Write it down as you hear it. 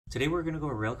Today we're going to go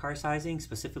over railcar sizing,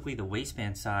 specifically the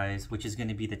waistband size, which is going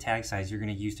to be the tag size you're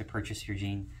going to use to purchase your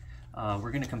jean.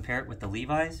 We're going to compare it with the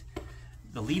Levi's.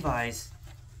 The Levi's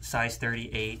size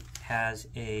 38 has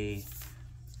a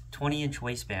 20-inch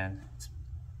waistband.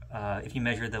 If you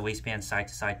measure the waistband side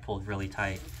to side, pulled really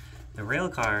tight. The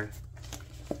Railcar,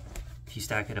 if you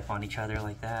stack it up on each other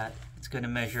like that, it's going to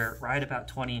measure right about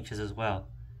 20 inches as well.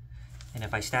 And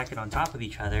if I stack it on top of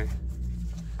each other,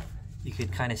 you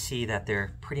could kind of see that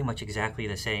they're pretty much exactly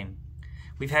the same.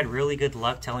 We've had really good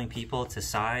luck telling people to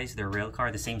size their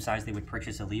Railcar the same size they would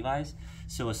purchase a Levi's.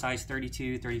 So a size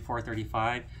 32, 34,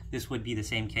 35, this would be the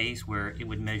same case where it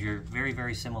would measure very,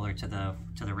 very similar to the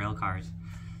Railcars.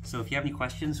 So if you have any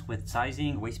questions with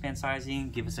sizing, waistband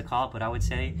sizing, give us a call, but I would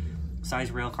say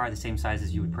size Railcar the same size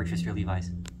as you would purchase your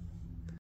Levi's.